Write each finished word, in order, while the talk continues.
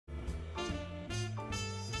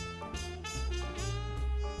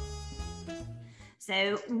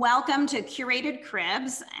So welcome to Curated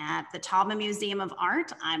Cribs at the Taubman Museum of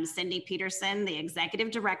Art. I'm Cindy Peterson, the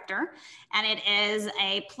Executive Director, and it is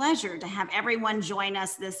a pleasure to have everyone join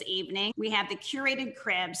us this evening. We have the Curated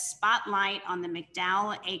Cribs Spotlight on the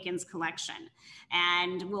Macdowell Eakins collection,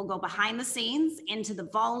 and we'll go behind the scenes, into the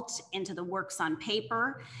vault, into the works on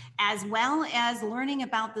paper, as well as learning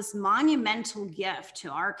about this monumental gift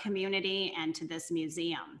to our community and to this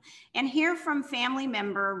museum, and hear from family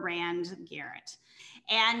member Rand Garrett.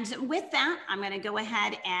 And with that, I'm going to go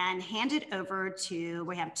ahead and hand it over to,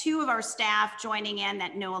 we have two of our staff joining in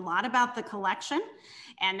that know a lot about the collection.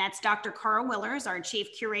 And that's Dr. Carl Willers, our Chief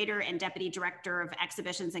Curator and Deputy Director of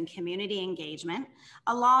Exhibitions and Community Engagement,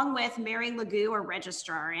 along with Mary Legou, our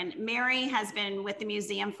Registrar. And Mary has been with the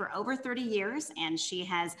museum for over 30 years, and she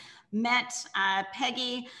has met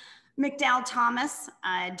Peggy Macdowell Thomas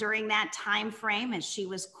during that time frame, as she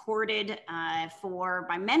was courted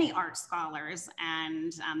by many art scholars,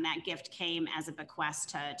 and that gift came as a bequest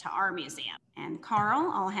to our museum. And Carl,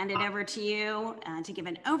 I'll hand it over to you to give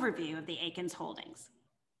an overview of the Eakins holdings.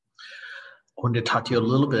 I wanted to talk to you a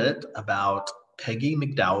little bit about Peggy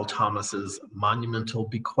Macdowell Thomas's monumental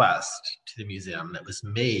bequest to the museum that was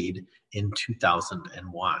made in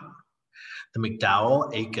 2001. The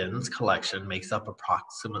Macdowell Eakins collection makes up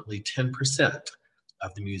approximately 10%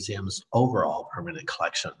 of the museum's overall permanent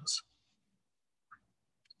collections.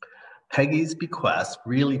 Peggy's bequest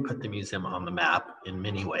really put the museum on the map in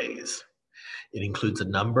many ways. It includes a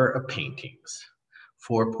number of paintings,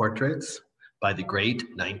 4 portraits by the great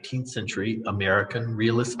 19th century American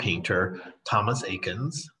realist painter Thomas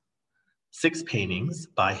Eakins, 6 paintings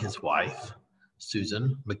by his wife,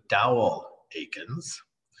 Susan Macdowell Eakins,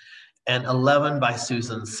 and 11 by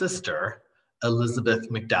Susan's sister, Elizabeth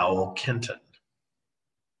Macdowell Kenton.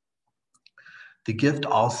 The gift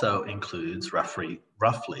also includes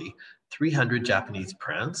roughly 300 Japanese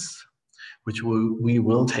prints, which we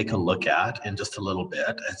will take a look at in just a little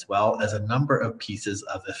bit, as well as a number of pieces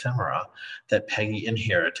of ephemera that Peggy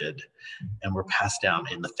inherited and were passed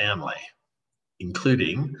down in the family,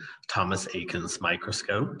 including Thomas Eakins'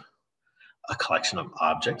 microscope, a collection of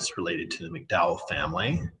objects related to the Macdowell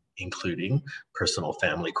family, including personal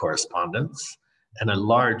family correspondence, and a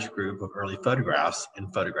large group of early photographs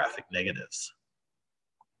and photographic negatives.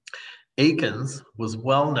 Eakins was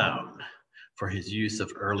well known for his use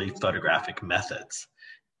of early photographic methods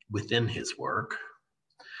within his work.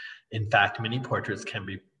 In fact, many portraits can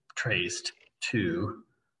be traced to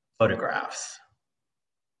photographs.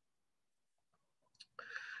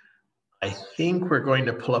 I think we're going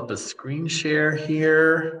to pull up a screen share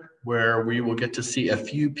here where we will get to see a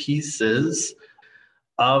few pieces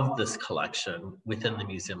of this collection within the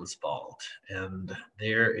museum's vault. And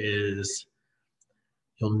there is,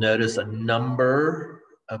 you'll notice a number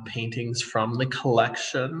of paintings from the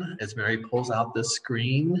collection as Mary pulls out this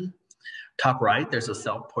screen. Top right, there's a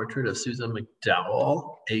self-portrait of Susan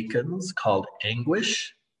Macdowell Eakins called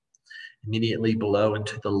Anguish. Immediately below and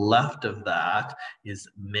to the left of that is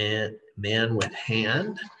Man with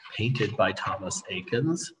Hand, painted by Thomas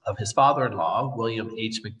Eakins, of his father-in-law, William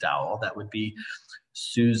H. Macdowell. That would be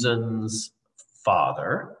Susan's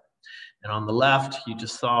father. And on the left, you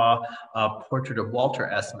just saw a portrait of Walter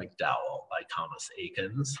S. Macdowell by Thomas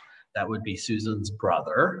Eakins. That would be Susan's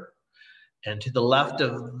brother. And to the left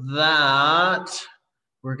of that,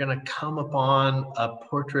 we're going to come upon a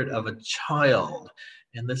portrait of a child.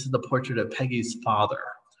 And this is the portrait of Peggy's father,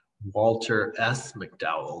 Walter S.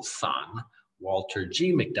 Macdowell's son, Walter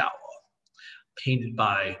G. Macdowell, painted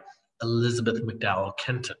by Elizabeth Macdowell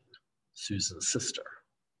Kenton, Susan's sister.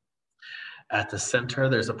 At the center,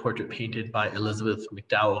 there's a portrait painted by Elizabeth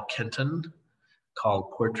Macdowell Kenton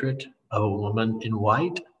called Portrait of a Woman in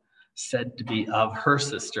White, said to be of her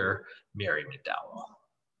sister, Mary Macdowell.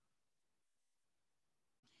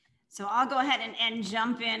 So I'll go ahead and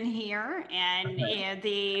jump in here, and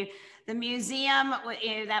the museum,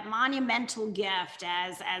 that monumental gift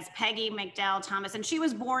as Peggy Macdowell Thomas, and she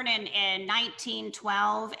was born in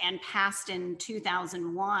 1912 and passed in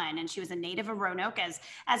 2001, and she was a native of Roanoke,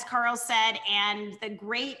 as Carl said, and the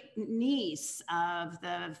great niece of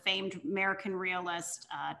the famed American realist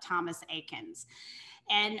Thomas Eakins.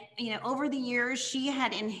 And over the years, she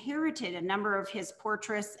had inherited a number of his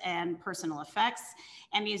portraits and personal effects,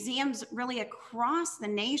 and museums really across the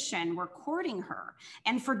nation were courting her.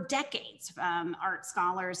 And for decades, art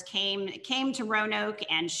scholars came to Roanoke,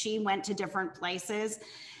 and she went to different places.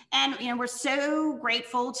 And we're so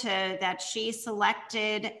grateful that she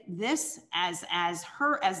selected this as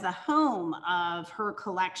the home of her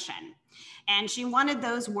collection. And she wanted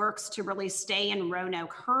those works to really stay in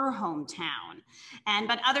Roanoke, her hometown.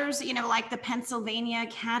 But others, like the Pennsylvania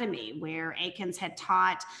Academy, where Eakins had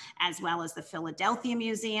taught, as well as the Philadelphia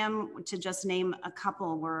Museum, to just name a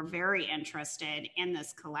couple, were very interested in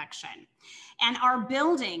this collection. And our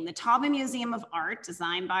building, the Talbot Museum of Art,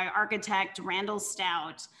 designed by architect Randall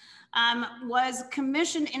Stout, was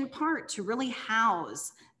commissioned in part to really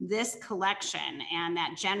house this collection and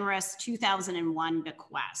that generous 2001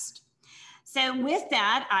 bequest. So with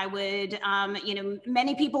that, I would,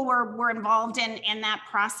 many people were involved in that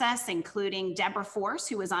process, including Deborah Force,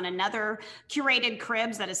 who was on another Curated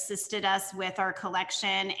Cribs that assisted us with our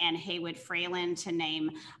collection, and Haywood Fralin, to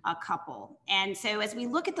name a couple. And so as we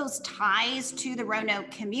look at those ties to the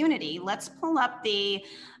Roanoke community, let's pull up the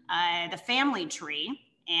family tree.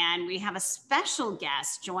 And we have a special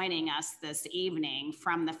guest joining us this evening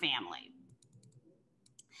from the family.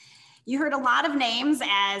 You heard a lot of names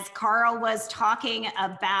as Carl was talking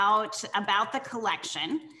about the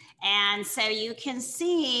collection. And so you can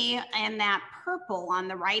see in that purple on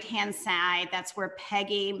the right-hand side, that's where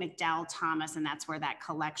Peggy Macdowell Thomas, and that's where that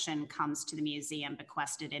collection comes to the museum,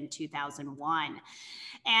 bequested in 2001.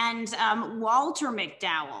 And Walter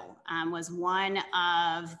Macdowell was one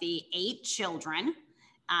of the 8 children.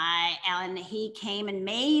 And he came and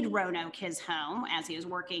made Roanoke his home as he was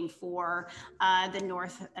working for the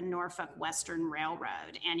Norfolk Western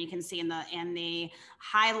Railroad. And you can see in the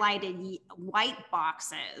highlighted white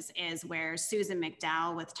boxes is where Susan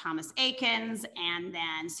Macdowell with Thomas Eakins, and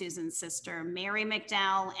then Susan's sister Mary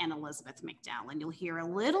Macdowell and Elizabeth Macdowell. And you'll hear a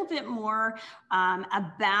little bit more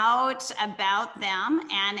about them.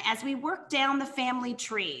 And as we work down the family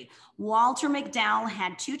tree, Walter Macdowell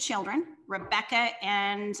had 2 children, Rebecca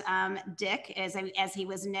and Dick, as he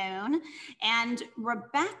was known. And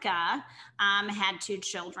Rebecca had 2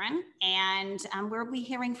 children. And we'll be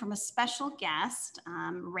hearing from a special guest,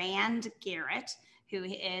 Rand Garrett, who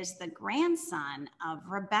is the grandson of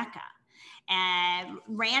Rebecca. And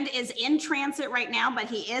Rand is in transit right now, but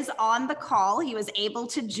he is on the call. He was able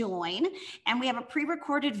to join. And we have a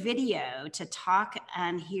pre-recorded video to talk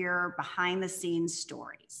and hear behind the scenes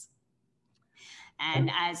stories.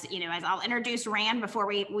 And as I'll introduce Rand before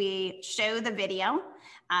we show the video.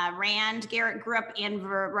 Rand Garrett grew up in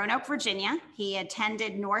Roanoke, Virginia. He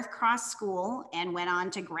attended North Cross School and went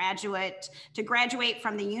on to graduate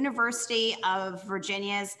from the University of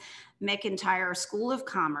Virginia's McIntyre School of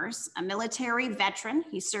Commerce. A military veteran,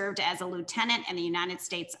 he served as a lieutenant in the United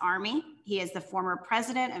States Army. He is the former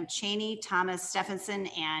president of Cheney, Thomas, Stephenson,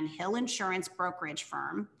 and Hill Insurance brokerage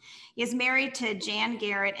firm. He is married to Jan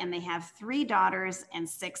Garrett, and they have 3 daughters and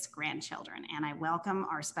 6 grandchildren. And I welcome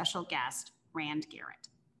our special guest, Rand Garrett.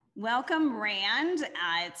 Welcome, Rand.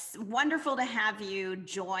 It's wonderful to have you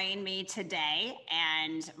join me today.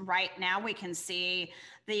 And right now we can see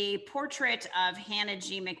the portrait of Hannah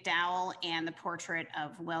G. Macdowell and the portrait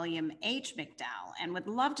of William H. Macdowell. And would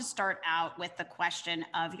love to start out with the question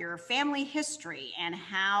of your family history and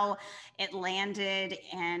how it landed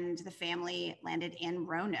and the family landed in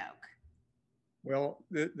Roanoke. Well,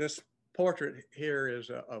 this portrait here is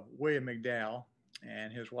of William Macdowell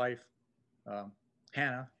and his wife,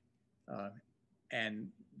 Hannah. And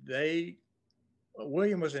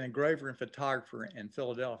William was an engraver and photographer in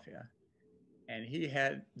Philadelphia, and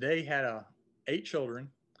they had 8 children,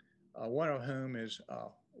 one of whom is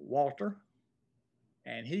Walter,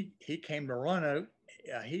 and he came to Roanoke.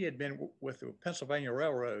 He had been with the Pennsylvania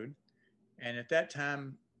Railroad, and at that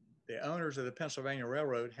time, the owners of the Pennsylvania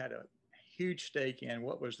Railroad had a huge stake in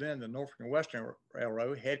what was then the Norfolk and Western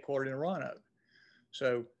Railroad, headquartered in Roanoke.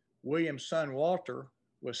 So William's son Walter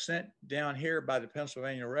was sent down here by the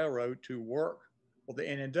Pennsylvania Railroad to work for the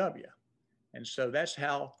N&W. And so that's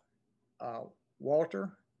how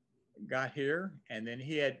Walter got here. And then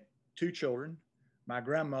he had 2 children, my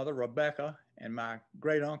grandmother, Rebecca, and my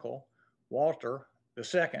great uncle, Walter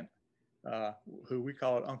II, who we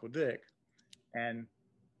call it Uncle Dick. And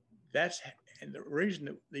the reason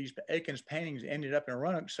that these Eakins paintings ended up in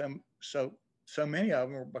Roanoke, so many of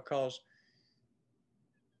them, were because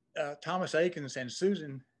Thomas Eakins and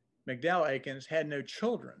Susan Macdowell Eakins had no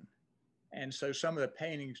children. And so some of the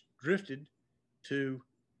paintings drifted to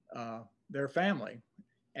their family.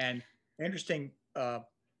 And interesting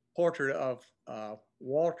portrait of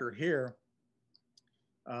Walter here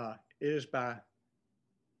is by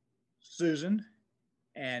Susan,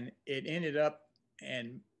 and it ended up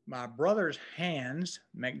in my brother's hands,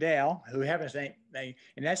 Macdowell, who happens to name,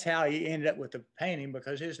 and that's how he ended up with the painting,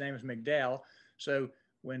 because his name is Macdowell. So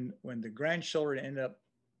when the grandchildren end up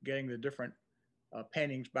getting the different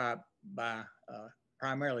paintings by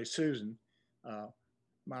primarily Susan,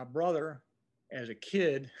 my brother as a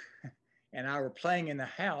kid and I were playing in the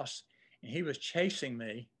house, and he was chasing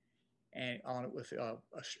me and on it with a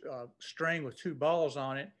string with 2 balls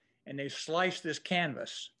on it, and they sliced this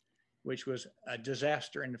canvas, which was a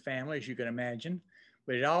disaster in the family, as you can imagine.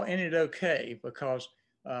 But it all ended okay because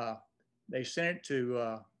they sent it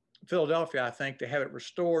to Philadelphia, I think, to have it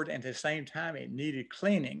restored, and at the same time it needed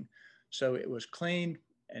cleaning. So it was cleaned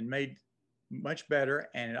and made much better,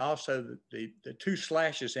 and it also the 2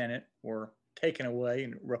 slashes in it were taken away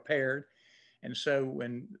and repaired. And so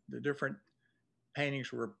when the different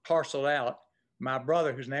paintings were parceled out, my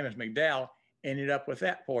brother, whose name is Macdowell, ended up with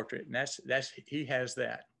that portrait, and that's he has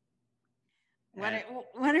that.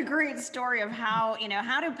 What a great story of how, you know,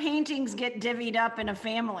 how do paintings get divvied up in a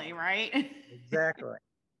family, right? Exactly.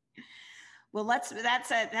 Well, that's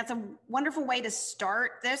a wonderful way to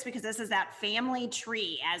start this, because this is that family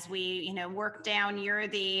tree as we, you know, work down. You're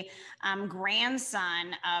the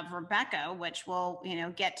grandson of Rebecca, which we'll, you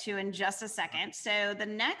know, get to in just a second. So the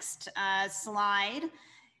next slide,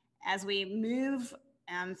 as we move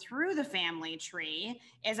through the family tree,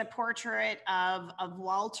 is a portrait of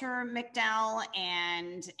Walter Macdowell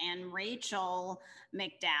and Rachel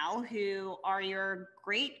Macdowell, who are your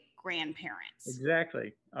great grandparents.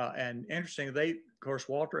 Exactly. And interesting, they, of course,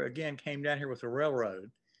 Walter again came down here with the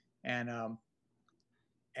railroad, and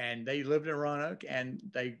they lived in Roanoke, and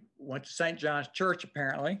they went to St. John's Church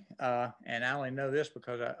apparently. And I only know this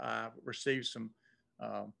because I received some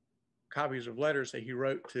copies of letters that he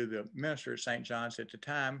wrote to the minister at St. John's at the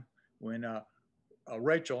time when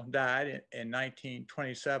Rachel died in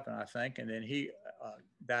 1927, I think, and then he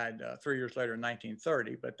died 3 years later in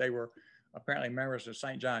 1930. But they were apparently members of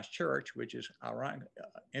St. John's Church, which is ironic,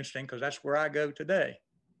 interesting, because that's where I go today.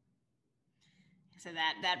 So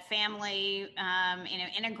that family, you know,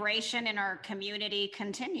 integration in our community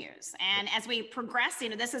continues. And as we progress, you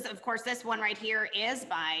know, this is, of course, this one right here is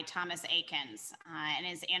by Thomas Eakins and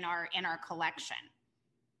is in our collection.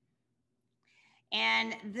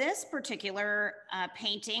 And this particular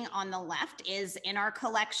painting on the left is in our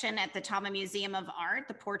collection at the Talma Museum of Art,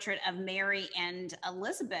 the portrait of Mary and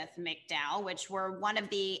Elizabeth Macdowell, which were one of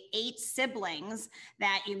the 8 siblings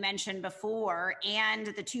that you mentioned before. And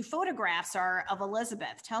the 2 photographs are of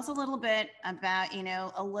Elizabeth. Tell us a little bit about, you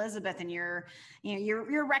know, Elizabeth and your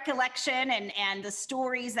recollection and the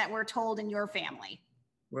stories that were told in your family.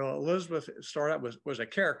 Well, Elizabeth started out was a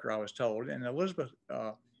character, I was told, and Elizabeth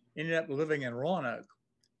ended up living in Roanoke,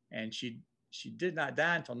 and she did not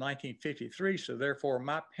die until 1953. So therefore,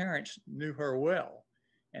 my parents knew her well,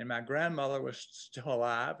 and my grandmother was still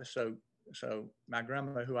alive. So my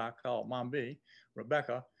grandmother, who I call Mom B,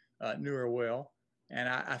 Rebecca, knew her well, and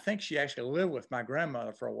I think she actually lived with my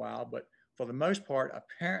grandmother for a while. But for the most part,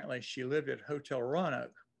 apparently, she lived at Hotel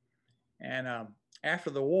Roanoke. And after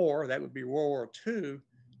the war, that would be World War II,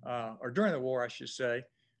 or during the war, I should say,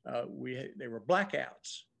 there were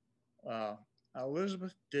blackouts.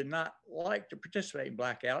 Elizabeth did not like to participate in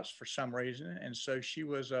blackouts for some reason, and so she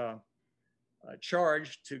was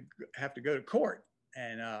charged to have to go to court,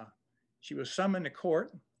 and she was summoned to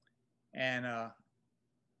court, and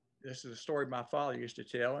this is a story my father used to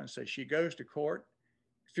tell. And so she goes to court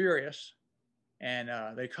furious,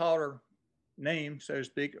 and they called her name, so to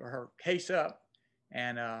speak, or her case up,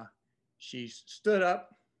 and she stood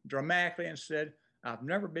up dramatically and said, "I've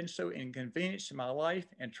never been so inconvenienced in my life,"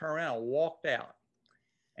 and turned around and walked out.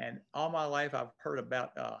 And all my life I've heard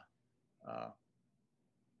about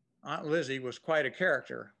Aunt Lizzie was quite a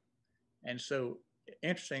character. And so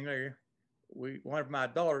interestingly, one of my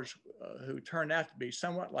daughters who turned out to be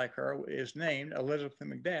somewhat like her is named Elizabeth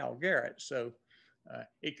Macdowell Garrett. So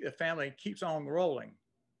the family keeps on rolling.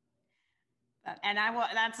 And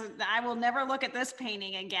I will never look at this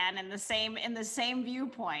painting again in the same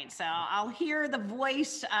viewpoint. So I'll hear the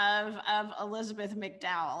voice of Elizabeth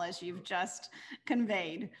Macdowell as you've just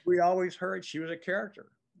conveyed. We always heard she was a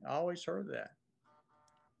character. I always heard that.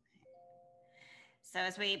 So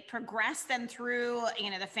as we progress then through,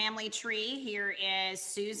 you know, the family tree, here is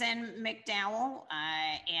Susan Macdowell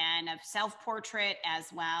and a self-portrait,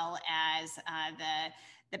 as well as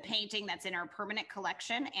the painting that's in our permanent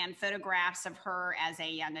collection and photographs of her as a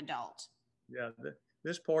young adult. Yeah,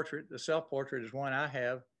 this portrait, the self-portrait, is one I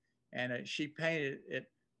have, and she painted it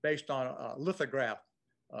based on a lithograph,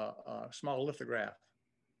 a small lithograph,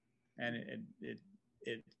 and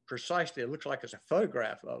it precisely, it looks like it's a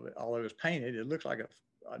photograph of it. Although it was painted, it looks like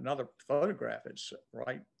another photograph. It's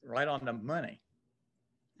right on the money.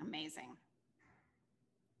 Amazing.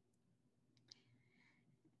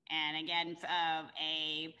 And again,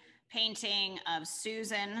 a painting of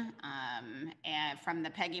Susan and from the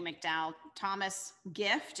Peggy Macdowell Thomas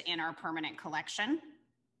gift in our permanent collection.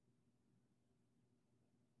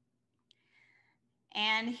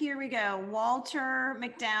 And here we go, Walter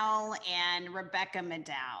Macdowell and Rebecca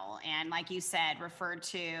Macdowell. And like you said, referred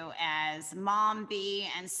to as Mom B,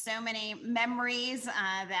 and so many memories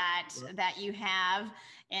that you have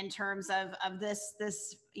in terms of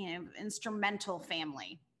this instrumental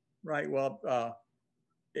family. Right, well,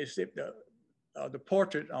 the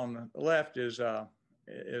portrait on the left is a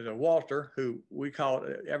Walter, who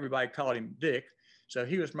everybody called him Dick. So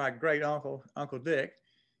he was my great uncle, Uncle Dick.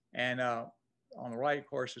 And on the right, of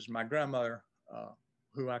course, is my grandmother,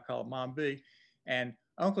 who I call Mom B. And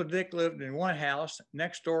Uncle Dick lived in one house.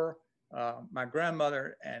 Next door, my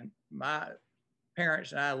grandmother and my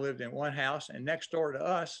parents and I lived in one house. And next door to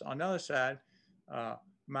us, on the other side,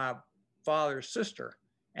 my father's sister,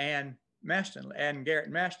 Ann Garrett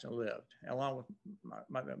Maston lived, along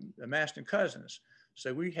with the Maston cousins.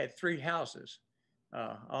 So we had 3 houses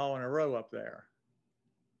all in a row up there.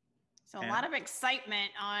 So a lot of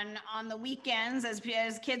excitement on the weekends as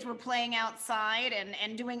kids were playing outside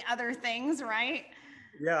and doing other things, right?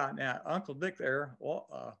 Yeah. Now, Uncle Dick there,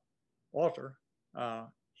 Walter,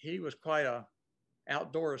 he was quite a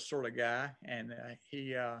outdoors sort of guy, and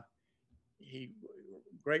he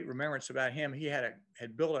great remembrance about him. He had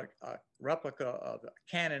built a replica of a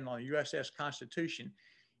cannon on the USS Constitution,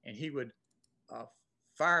 and he would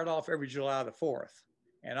fire it off every July the 4th.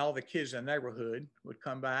 And all the kids in the neighborhood would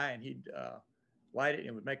come by, and he'd light it, and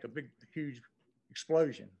it would make a big, huge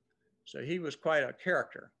explosion. So he was quite a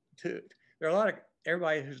character too. There are a lot of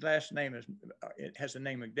everybody whose last name has the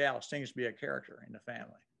name Macdowell seems to be a character in the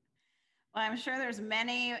family. Well, I'm sure there's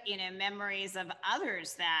many, memories of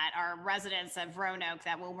others that are residents of Roanoke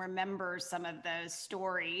that will remember some of those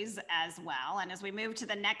stories as well. And as we move to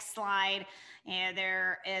the next slide,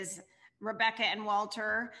 there is Rebecca and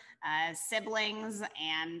Walter, siblings,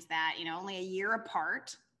 and that, only a year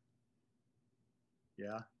apart.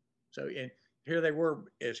 Yeah. So here they were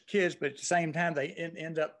as kids, but at the same time, they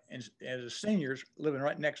end up as seniors living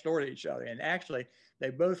right next door to each other. And actually,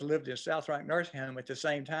 they both lived in South Rock Nursing Home at the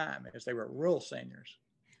same time as they were real seniors.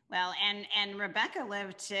 Well, and Rebecca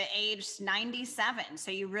lived to age 97.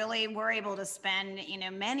 So you really were able to spend,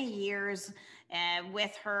 many years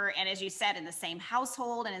with her. And as you said, in the same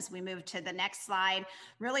household. And as we move to the next slide,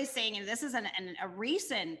 really saying, this is a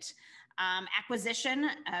recent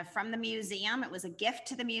acquisition from the museum. It was a gift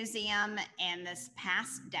to the museum in this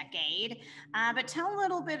past decade. But tell a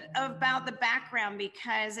little bit about the background,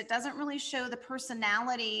 because it doesn't really show the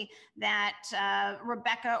personality that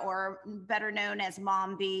Rebecca, or better known as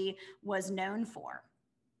Mom B, was known for.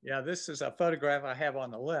 Yeah, this is a photograph I have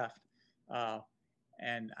on the left.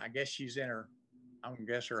 And I guess she's in her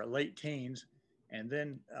late teens. And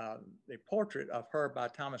then the portrait of her by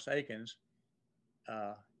Thomas Eakins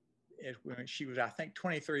is when she was, I think,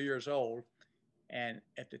 23 years old. And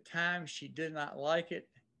at the time, she did not like it.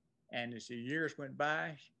 And as the years went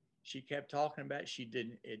by, she kept talking about it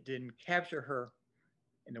didn't capture her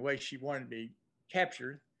in the way she wanted to be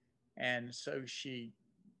captured. And so she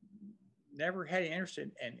never had any interest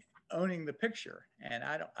in owning the picture. And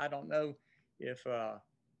I don't know if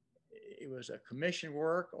it was a commission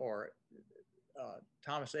work or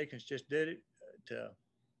Thomas Eakins just did it to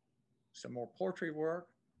some more portrait work,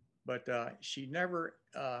 but she never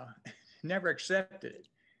never accepted it.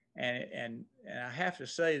 And I have to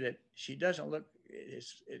say that she doesn't look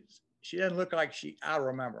she doesn't look like I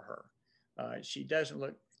remember her. She doesn't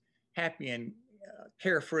look happy and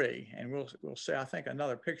carefree. And we'll say, I think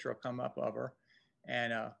another picture will come up of her,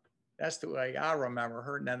 and that's the way I remember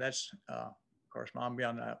her. Now that's of course Mom B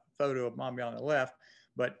on the photo of Mom B on the left,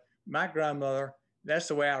 but my grandmother, that's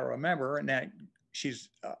the way I remember her. And that she's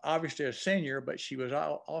obviously a senior, but she was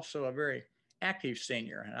also a very active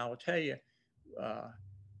senior. And I will tell you,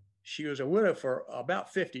 she was a widow for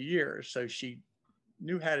about 50 years. So she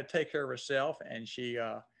knew how to take care of herself. And she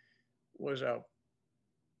was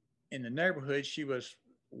in the neighborhood, she was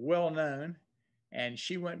well known. And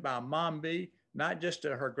she went by Mom B, not just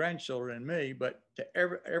to her grandchildren and me, but to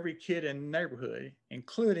every kid in the neighborhood,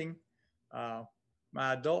 including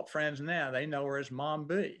my adult friends now. They know her as Mom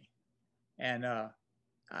B. And I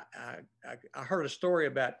heard a story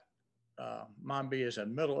about Mom B as a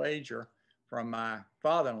middle-ager from my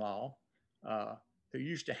father-in-law, who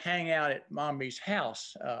used to hang out at Mom B's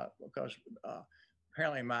house because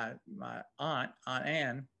apparently my aunt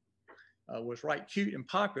Ann, was right cute and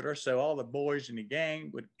popular. So all the boys in the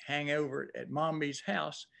gang would hang over at Mom B's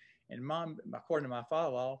house. And Mom, according to my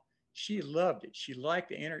father-in-law, she loved it. She liked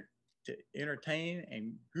the to entertain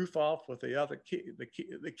and goof off with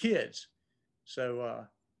the kids. So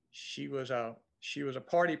she was a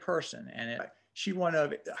party person, and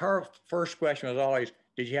her first question was always,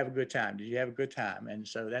 "Did you have a good time? Did you have a good time?" And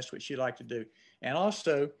so that's what she liked to do. And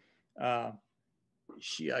also,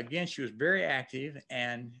 she was very active,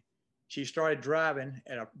 and she started driving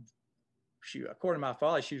according to my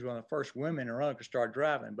father, she was one of the first women in Roanoke to start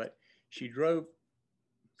driving, but she drove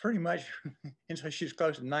pretty much until she was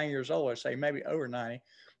close to 9 years old, I'd say maybe over 90.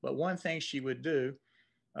 But one thing she would do,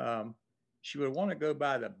 she would want to go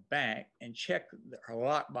by the bank and check her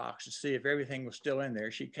lockbox to see if everything was still in there.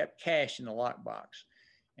 She kept cash in the lockbox,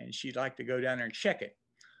 and she'd like to go down there and check it.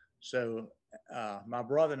 So my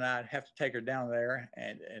brother and I'd have to take her down there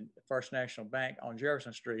at First National Bank on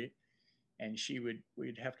Jefferson Street, and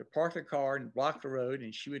we'd have to park the car and block the road,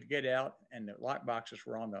 and she would get out, and the lock boxes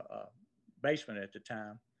were on the basement at the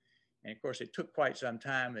time. And of course, it took quite some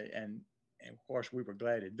time, and of course, we were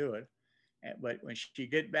glad to do it. But when she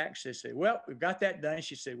get back, she said, "Well, we've got that done."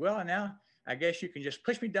 She said, "Well, now I guess you can just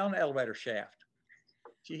push me down the elevator shaft."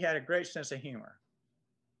 She had a great sense of humor.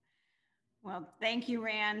 Well, thank you,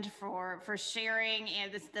 Rand, for sharing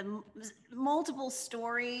the multiple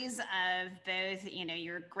stories of both,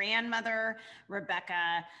 your grandmother,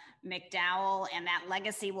 Rebecca Macdowell, and that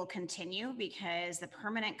legacy will continue because the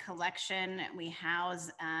permanent collection we house,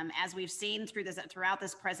 as we've seen throughout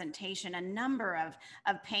this presentation, a number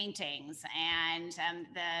of paintings, and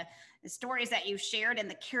the stories that you've shared and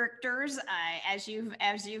the characters, as you've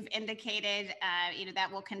indicated,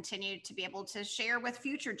 that will continue to be able to share with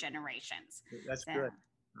future generations. That's good.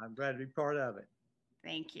 I'm glad to be part of it.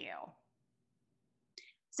 Thank you.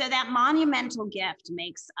 So that monumental gift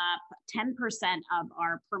makes up 10% of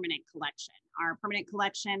our permanent collection. Our permanent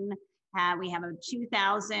collection, we have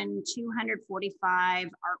 2,245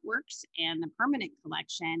 artworks in the permanent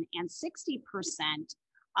collection, and 60%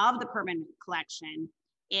 of the permanent collection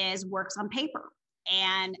is works on paper.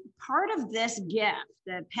 And part of this gift,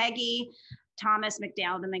 the Peggy Thomas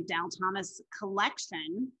Macdowell, the Macdowell Thomas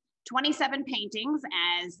collection, 27 paintings,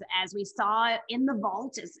 as we saw in the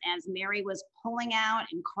vault, as Mary was pulling out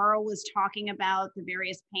and Carl was talking about the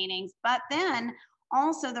various paintings, but then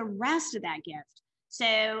also the rest of that gift.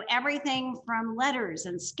 So everything from letters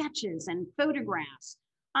and sketches and photographs,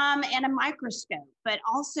 and a microscope, but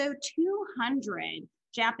also 200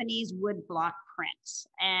 Japanese wood block prints.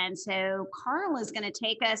 And so Carl is going to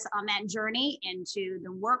take us on that journey into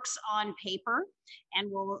the works on paper,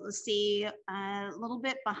 and we'll see a little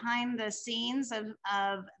bit behind the scenes of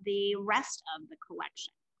the rest of the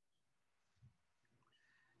collection.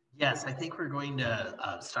 Yes, I think we're going to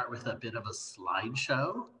start with a bit of a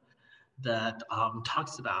slideshow that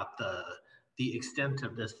talks about the extent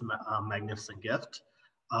of this magnificent gift.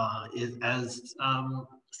 As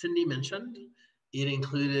Cindy mentioned, it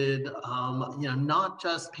included, not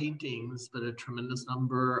just paintings, but a tremendous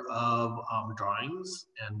number of drawings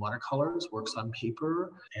and watercolors, works on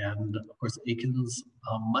paper. And of course, Eakins,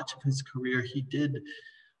 much of his career, he did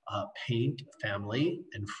paint family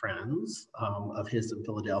and friends of his in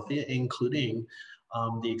Philadelphia, including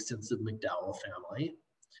the extensive Macdowell family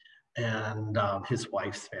and his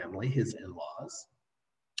wife's family, his in-laws.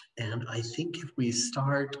 And I think if we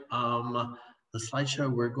start the slideshow,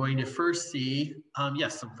 we're going to first see,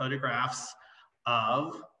 some photographs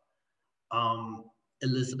of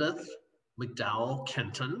Elizabeth Macdowell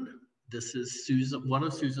Kenton. This is Susan, one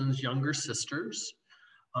of Susan's younger sisters.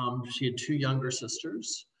 She had two younger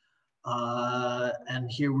sisters. And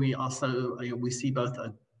here we also, we see both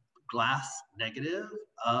a glass negative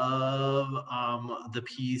of the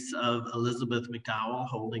piece of Elizabeth Macdowell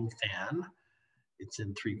holding Fan. It's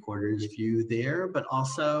in 3/4 view there, but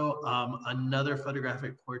also another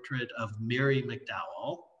photographic portrait of Mary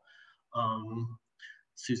Macdowell,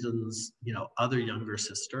 Susan's, other younger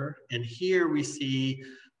sister. And here we see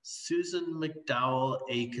Susan Macdowell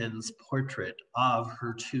Eakins' portrait of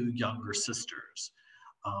her two younger sisters.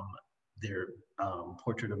 Their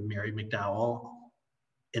portrait of Mary Macdowell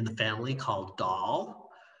in the family called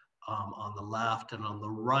Doll on the left, and on the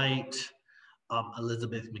right,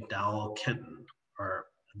 Elizabeth Macdowell Kenton, or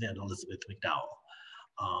then Elizabeth Macdowell.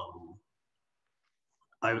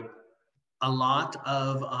 A lot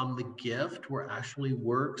of the gift were actually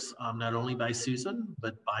works not only by Susan,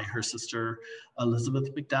 but by her sister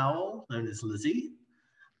Elizabeth Macdowell, known as Lizzie.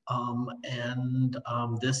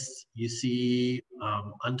 This, you see,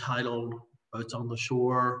 untitled Boats on the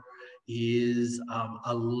Shore, is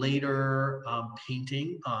a later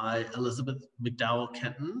painting by Elizabeth Macdowell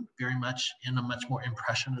Kenton, very much in a much more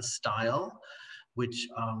impressionist style. which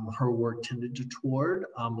her work tended toward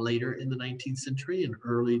later in the 19th century and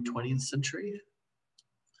early 20th century.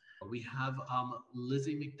 We have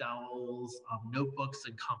Lizzie Macdowell's notebooks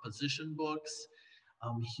and composition books.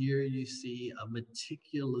 Here you see a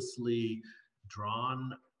meticulously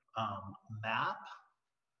drawn map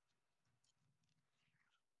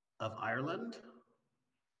of Ireland,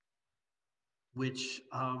 which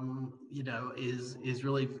you know is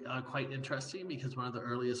really quite interesting, because one of the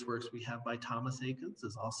earliest works we have by Thomas Eakins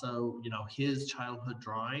is also, you know, his childhood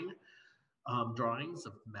drawings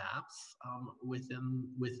of maps within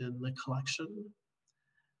the collection.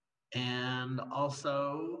 And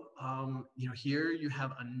also, you know, here you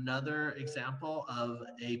have another example of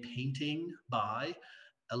a painting by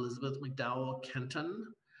Elizabeth Macdowell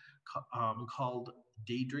Kenton called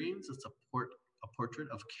Daydreams. It's a portrait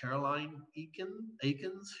of Caroline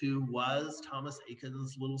Eakins, who was Thomas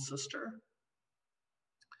Eakins' little sister,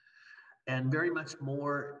 and very much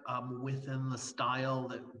more within the style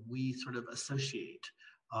that we sort of associate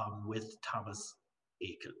with Thomas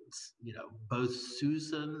Eakins. You know, both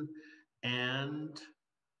Susan and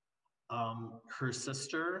her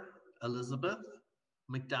sister Elizabeth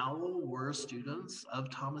Macdowell were students of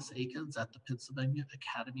Thomas Eakins at the Pennsylvania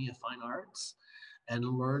Academy of Fine Arts, and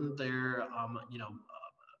learned their, you know,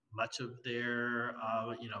 much of their,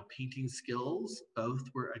 you know, painting skills. Both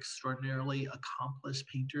were extraordinarily accomplished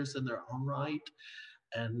painters in their own right,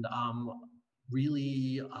 and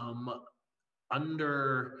really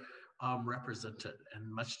represented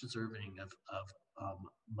and much deserving of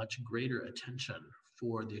much greater attention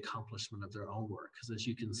for the accomplishment of their own work. Because as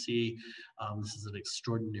you can see, this is an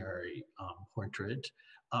extraordinary portrait,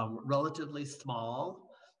 relatively small,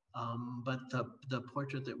 but the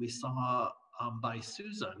portrait that we saw by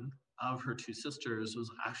Susan of her two sisters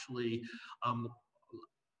was actually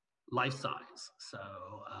life-size, so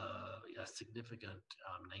a significant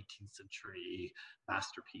 19th century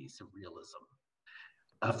masterpiece of realism.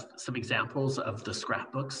 Some examples of the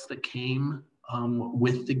scrapbooks that came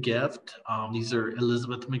with the gift. These are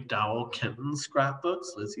Elizabeth Macdowell Kenton's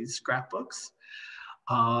scrapbooks, Lizzie's scrapbooks.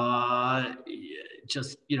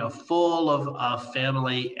 Just, you know, full of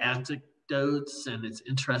family anecdotes, and it's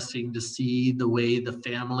interesting to see the way the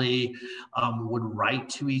family would write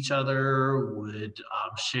to each other, would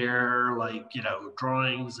share, like, you know,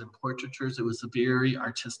 drawings and portraitures. It was a very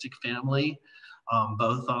artistic family,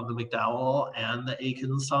 both on the Macdowell and the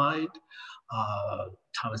Eakins side.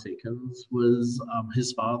 Thomas Eakins was,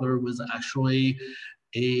 his father was actually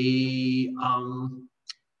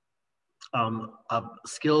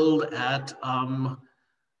skilled at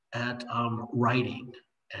writing,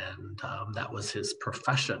 and that was his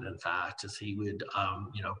profession. In fact, as he would,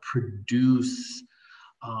 you know, produce,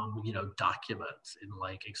 you know, documents in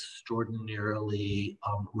like extraordinarily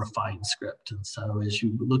refined script. And so as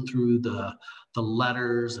you look through the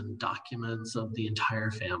letters and documents of the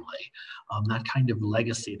entire family, that kind of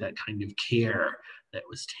legacy, that kind of care that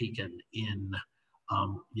was taken in,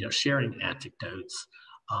 you know, sharing anecdotes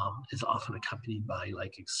is often accompanied by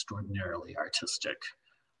like extraordinarily artistic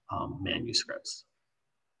manuscripts.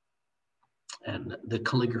 And the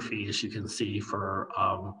calligraphy, as you can see, for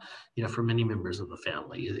you know, for many members of the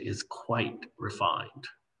family, is quite refined.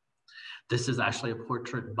 This is actually a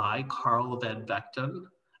portrait by Carl van Vechten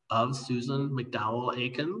of Susan Macdowell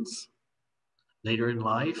Eakins, later in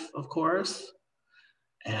life, of course,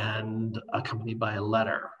 and accompanied by a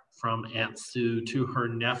letter from Aunt Sue to her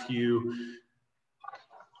nephew,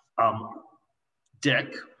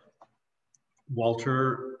 Dick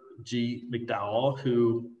Walter G. Macdowell,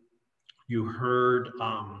 who you heard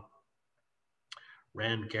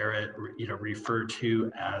Rand Garrett, you know, referred to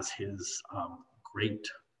as his great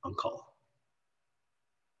uncle.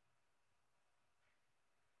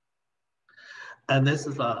 And this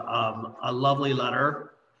is a lovely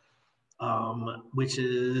letter, which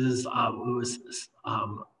is was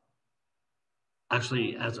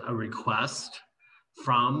actually as a request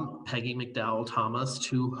from Peggy Macdowell Thomas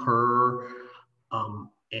to her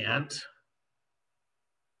aunt,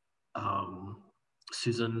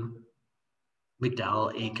 Susan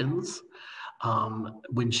Macdowell Eakins,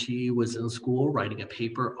 when she was in school writing a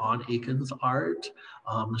paper on Eakins art.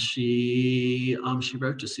 She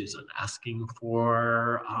wrote to Susan asking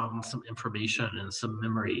for some information and some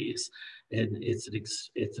memories. And it's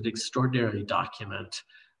an extraordinary document,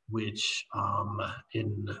 which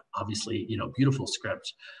in obviously, you know, beautiful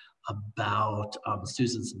script about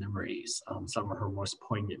Susan's memories, some of her most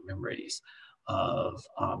poignant memories of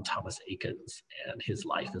Thomas Eakins and his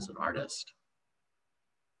life as an artist.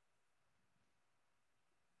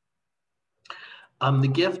 The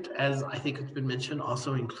gift, as I think has been mentioned,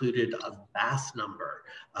 also included a vast number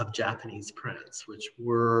of Japanese prints, which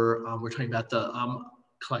were, we're talking about the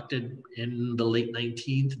collected in the late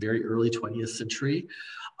 19th, very early 20th century.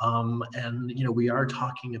 And, you know, we are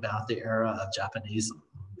talking about the era of Japanism,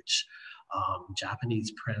 which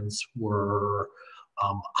Japanese prints were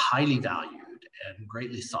highly valued and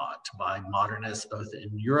greatly sought by modernists both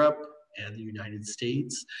in Europe and the United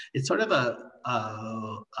States. It's sort of an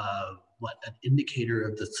indicator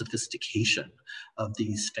of the sophistication of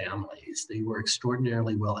these families. They were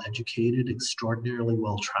extraordinarily well educated, extraordinarily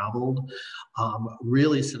well traveled,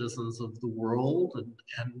 really citizens of the world,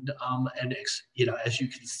 and you know, as you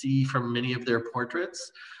can see from many of their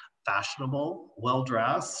portraits, fashionable, well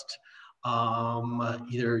dressed,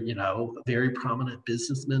 either, you know, very prominent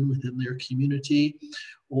businessmen within their community,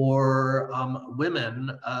 or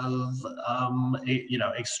women of you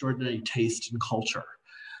know, extraordinary taste and culture,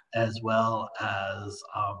 as well as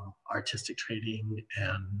artistic training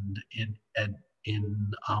and in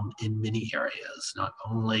many areas, not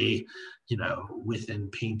only, you know, within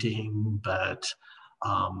painting, but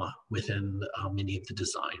within many of the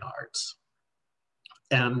design arts.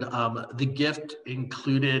 And the gift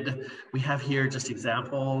included, we have here just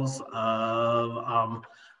examples of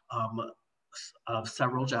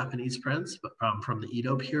several Japanese prints from the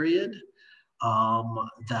Edo period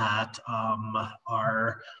that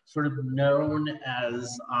are sort of known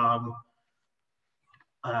as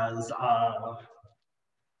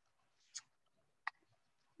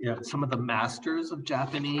you know, some of the masters of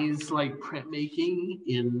Japanese like printmaking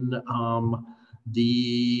in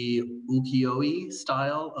the ukiyo-e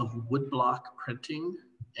style of woodblock printing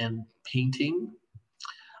and painting.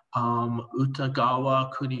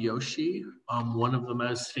 Utagawa Kuniyoshi, one of the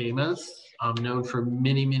most famous, known for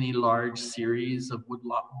many, many large series of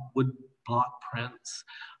woodblock prints,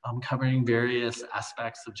 covering various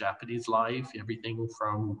aspects of Japanese life, everything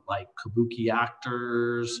from like kabuki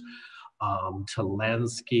actors, to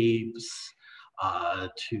landscapes,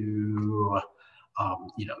 to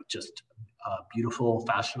you know, just beautiful,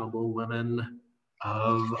 fashionable women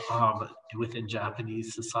of within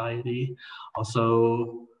Japanese society.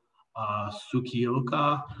 Also,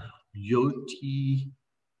 Tsukioka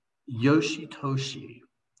Yoshitoshi,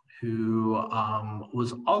 who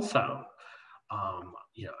was also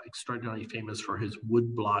you know, extraordinarily famous for his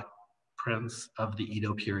woodblock prints of the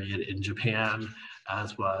Edo period in Japan,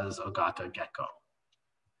 as was Ogata Gecko.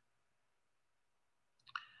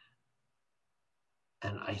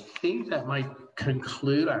 And I think that might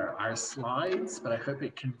conclude our slides, but I hope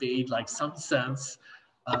it conveyed like some sense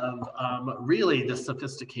of really the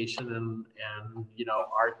sophistication and you know,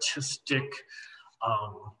 artistic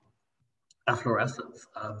efflorescence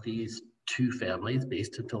of these two families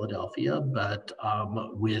based in Philadelphia, but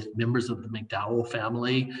with members of the Macdowell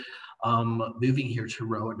family moving here to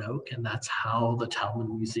Roanoke, and that's how the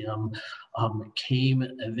Talman Museum came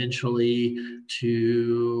eventually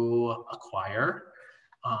to acquire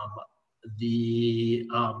the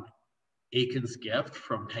Eakins gift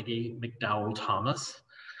from Peggy Macdowell Thomas,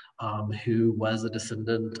 who was a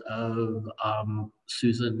descendant of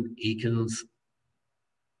Susan Eakins'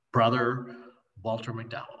 brother, Walter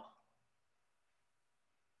Macdowell.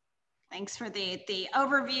 Thanks for the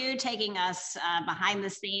overview, taking us behind the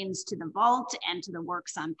scenes to the vault and to the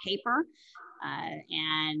works on paper.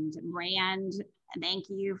 And Rand, thank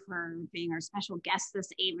you for being our special guest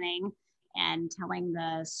this evening and telling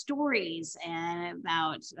the stories and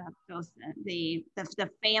about both the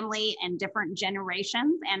family and different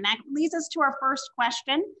generations. And that leads us to our first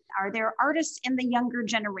question. Are there artists in the younger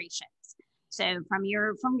generations? So from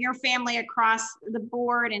your family across the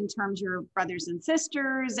board, in terms of your brothers and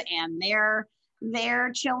sisters and their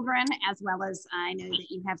children, as well as I know that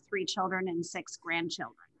you have 3 children and 6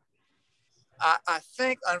 grandchildren. I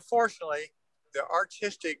think, unfortunately, the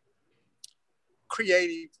artistic,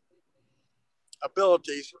 creative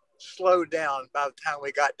abilities slowed down by the time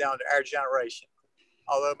we got down to our generation.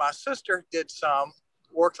 Although my sister did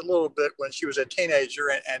worked a little bit when she was a teenager,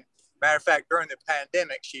 and matter of fact, during the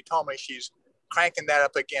pandemic, she told me she's cranking that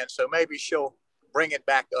up again, so maybe she'll bring it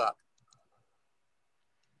back up.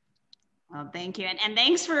 Well, thank you, and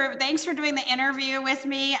thanks for doing the interview with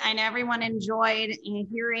me. I know everyone enjoyed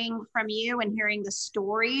hearing from you and hearing the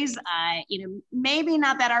stories. You know, maybe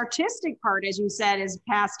not that artistic part, as you said, is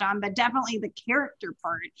passed on, but definitely the character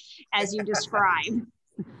part, as you described.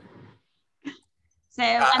 So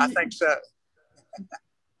I think so.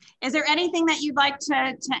 Is there anything that you'd like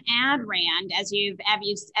to add, Rand, as you've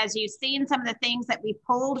seen some of the things that we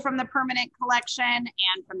pulled from the permanent collection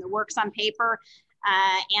and from the works on paper?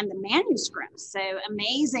 and the manuscripts. So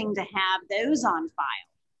amazing to have those on file.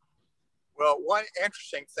 Well, one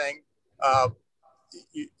interesting thing,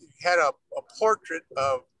 you had a portrait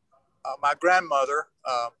of my grandmother,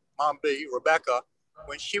 Mom B, Rebecca,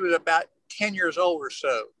 when she was about 10 years old or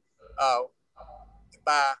so,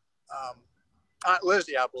 by Aunt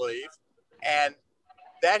Lizzie, I believe. And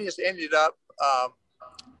that has ended up,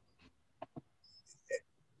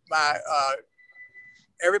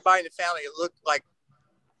 everybody in the family, it looked like,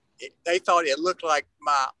 they thought it looked like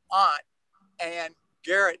my aunt, Ann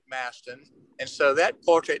Garrett Maston. And so that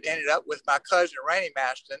portrait ended up with my cousin, Rainey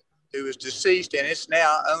Maston, who is deceased, and it's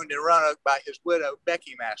now owned and run by his widow,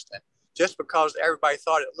 Becky Maston, just because everybody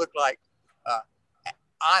thought it looked like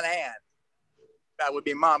Aunt Ann. That would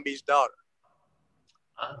be Mom B's daughter.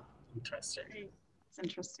 Oh, interesting. It's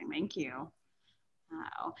interesting. Thank you.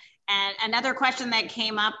 And another question that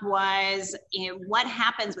came up was, what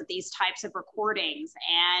happens with these types of recordings,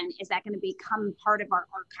 and is that going to become part of our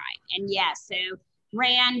archive? And yes, so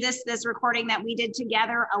Rand, this recording that we did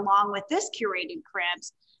together, along with this Curated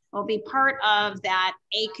Cribs, will be part of that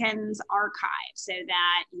Eakins archive, so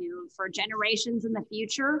that for generations in the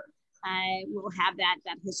future, we'll have that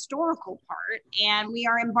historical part. And we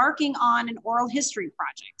are embarking on an oral history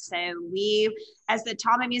project. So we, as the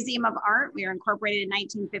Tallman Museum of Art, we are incorporated in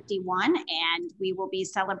 1951, and we will be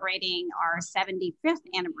celebrating our 75th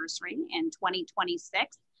anniversary in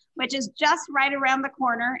 2026, which is just right around the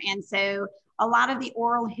corner. And so a lot of the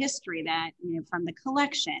oral history that, from the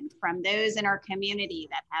collection, from those in our community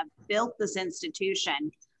that have built this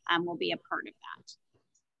institution, will be a part of that.